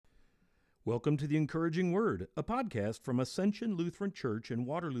Welcome to The Encouraging Word, a podcast from Ascension Lutheran Church in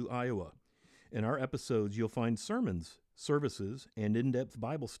Waterloo, Iowa. In our episodes, you'll find sermons, services, and in-depth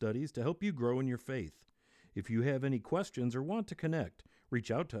Bible studies to help you grow in your faith. If you have any questions or want to connect,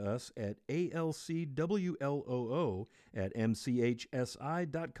 reach out to us at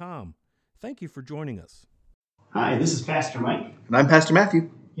alcwloo@mchsi.com. Thank you for joining us. Hi, this is Pastor Mike. And I'm Pastor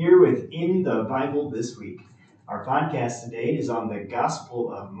Matthew. Here with In the Bible This Week. Our podcast today is on the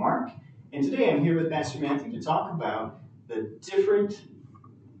Gospel of Mark. And today I'm here with Pastor Matthew to talk about the different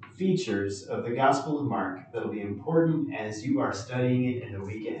features of the Gospel of Mark that will be important as you are studying it in the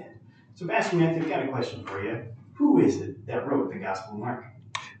week ahead. So Pastor Matthew, I've got a question for you. Who is it that wrote the Gospel of Mark?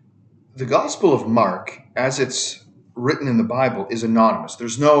 The Gospel of Mark, as it's written in the Bible, is anonymous.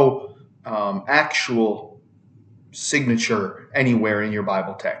 There's no actual signature anywhere in your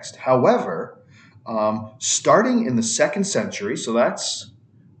Bible text. However, starting in the 2nd century, so that's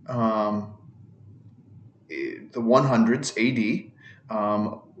the 100s AD,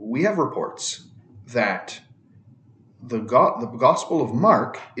 we have reports that the Gospel of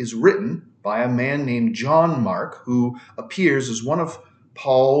Mark is written by a man named John Mark, who appears as one of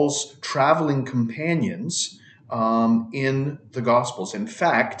Paul's traveling companions in the Gospels. In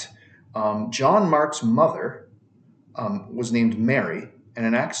fact, John Mark's mother was named Mary, and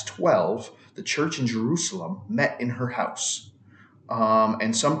in Acts 12, the church in Jerusalem met in her house.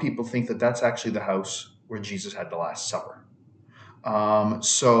 And some people think that that's actually the house where Jesus had the Last Supper.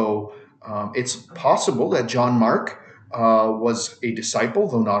 So it's possible that John Mark was a disciple,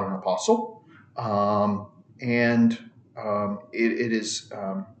 though not an apostle. It is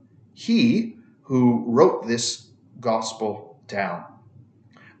he who wrote this gospel down.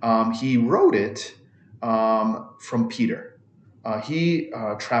 He wrote it from Peter. He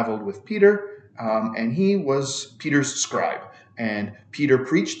traveled with Peter, and he was Peter's scribe. And Peter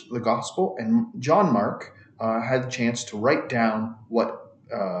preached the gospel, and John Mark had the chance to write down what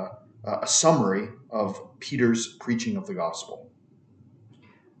a summary of Peter's preaching of the gospel.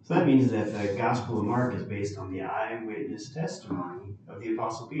 So that means that the Gospel of Mark is based on the eyewitness testimony of the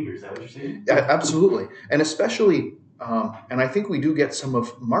Apostle Peter. Is that what you're saying? Yeah, absolutely. And especially, and I think we do get some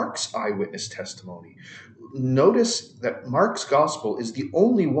of Mark's eyewitness testimony. Notice that Mark's gospel is the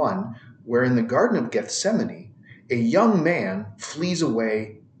only one where in the Garden of Gethsemane, a young man flees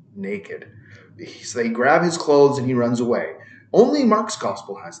away naked. They grab his clothes and he runs away. Only Mark's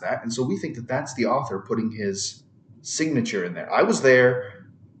gospel has that, and so we think that that's the author putting his signature in there. I was there,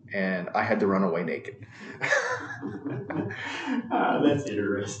 and I had to run away naked. That's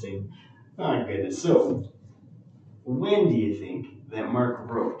interesting. Oh, goodness. So, when do you think that Mark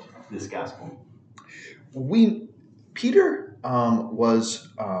wrote this gospel? Peter was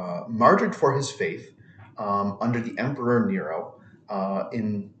martyred for his faith under the Emperor Nero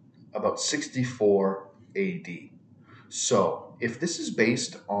in about 64 AD. So if this is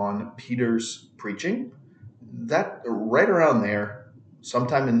based on Peter's preaching, that right around there,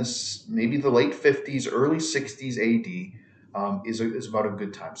 sometime in this, maybe the late 50s, early 60s AD, is about a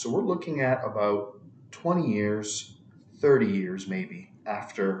good time. So we're looking at about 20 years, 30 years maybe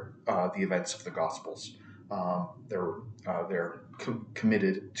after the events of the Gospels. They're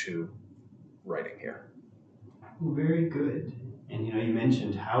committed to writing here. Well, very good. And you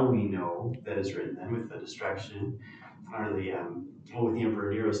mentioned how we know that it's written then with the destruction, or with the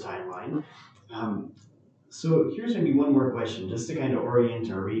Emperor Nero's timeline. So here's maybe one more question, just to kind of orient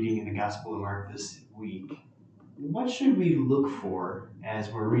our reading in the Gospel of Mark this week. What should we look for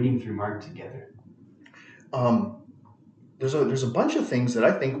as we're reading through Mark together? There's a bunch of things that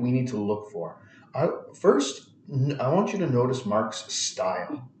I think we need to look for. First, I want you to notice Mark's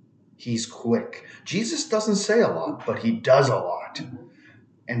style. He's quick. Jesus doesn't say a lot, but he does a lot.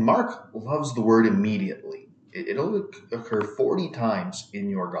 And Mark loves the word immediately. It'll occur 40 times in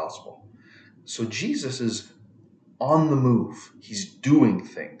your gospel. So Jesus is on the move. He's doing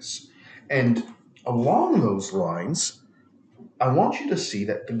things. And along those lines, I want you to see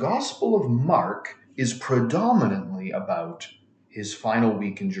that the Gospel of Mark is predominantly about his final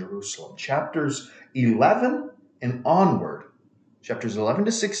week in Jerusalem. Chapters 11 and onward, chapters 11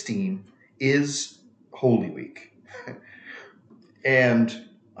 to 16, is Holy Week. And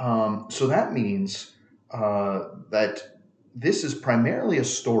so that means that this is primarily a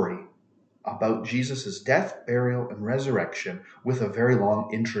story about Jesus' death, burial, and resurrection with a very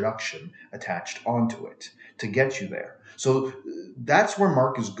long introduction attached onto it to get you there. So that's where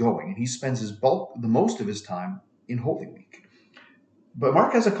Mark is going, and he spends the most of his time in Holy Week. But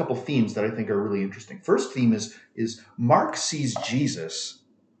Mark has a couple themes that I think are really interesting. First theme is Mark sees Jesus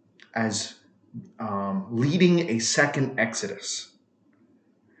as leading a second Exodus.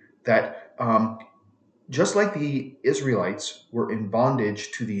 That Just like the Israelites were in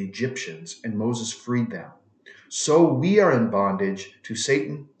bondage to the Egyptians and Moses freed them, so we are in bondage to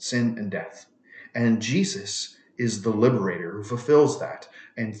Satan, sin, and death. And Jesus is the liberator who fulfills that,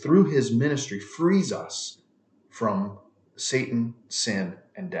 and through his ministry frees us from Satan, sin,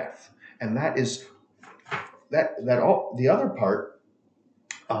 and death. And that is that all the other part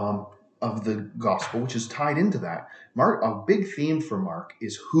um, of the gospel, which is tied into that. Mark, a big theme for Mark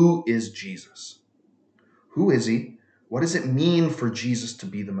is, who is Jesus? Who is he? What does it mean for Jesus to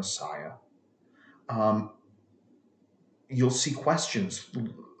be the Messiah? Um, you'll see questions.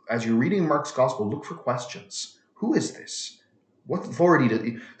 As you're reading Mark's gospel, look for questions. Who is this? What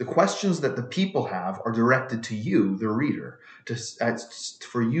authority the questions that the people have are directed to you, the reader,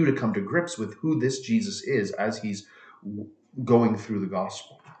 for you to come to grips with who this Jesus is as he's going through the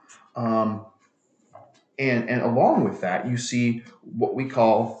gospel. And along with that, you see what we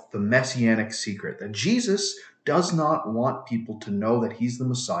call the messianic secret, that Jesus does not want people to know that he's the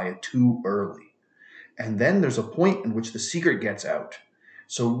Messiah too early. And then there's a point in which the secret gets out.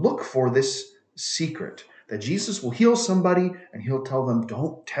 So look for this secret, that Jesus will heal somebody and he'll tell them,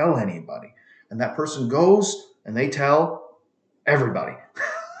 don't tell anybody. And that person goes and they tell everybody.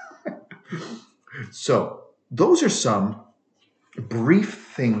 So those are some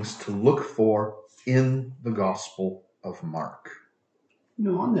brief things to look for in the Gospel of Mark.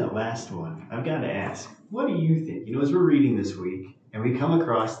 On that last one, I've got to ask, what do you think? As we're reading this week and we come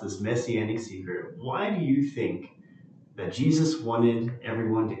across this messianic secret, why do you think that Jesus wanted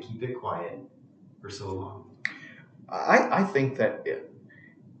everyone to keep it quiet for so long? I think that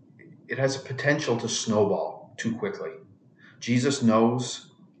it has a potential to snowball too quickly. Jesus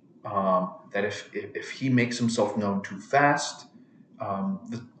knows that if he makes himself known too fast,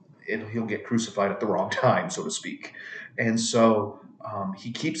 he'll get crucified at the wrong time, so to speak. And so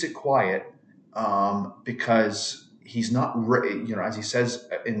he keeps it quiet because he's not, as he says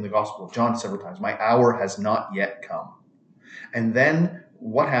in the Gospel of John several times, my hour has not yet come. And then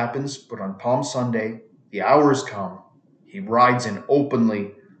what happens? But on Palm Sunday, the hours come. He rides in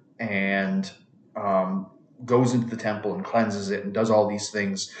openly and goes into the temple and cleanses it and does all these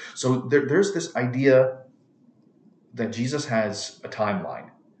things. So there's this idea that Jesus has a timeline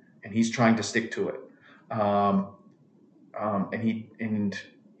and he's trying to stick to it.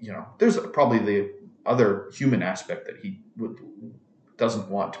 There's probably the other human aspect that he doesn't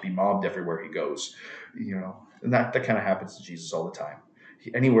want to be mobbed everywhere he goes, and that kind of happens to Jesus all the time.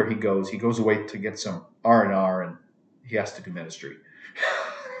 Anywhere he goes away to get some R&R, and he has to do ministry.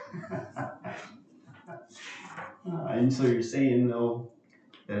 And so you're saying, though,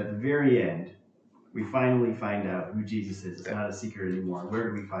 that at the very end, we finally find out who Jesus is. It's not a secret anymore. Where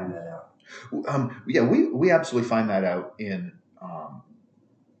do we find that out? We absolutely find that out in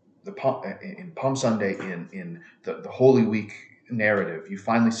Palm Sunday, in the Holy Week narrative. You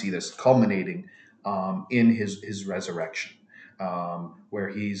finally see this culminating in his resurrection, where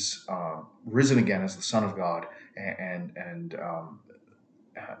he's risen again as the Son of God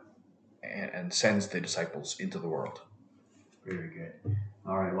and sends the disciples into the world. Very good.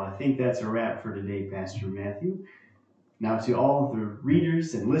 All right. Well, I think that's a wrap for today, Pastor Matthew. Now, to all of the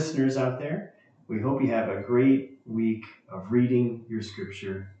readers and listeners out there, we hope you have a great week of reading your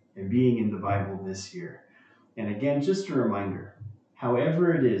scripture and being in the Bible this year. And again, just a reminder,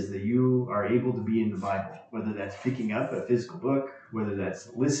 however it is that you are able to be in the Bible, whether that's picking up a physical book, whether that's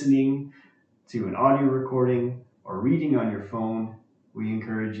listening to an audio recording or reading on your phone, we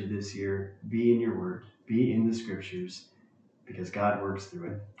encourage you this year, be in your word, be in the scriptures, because God works through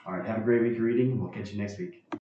it. All right, have a great week of reading, and we'll catch you next week.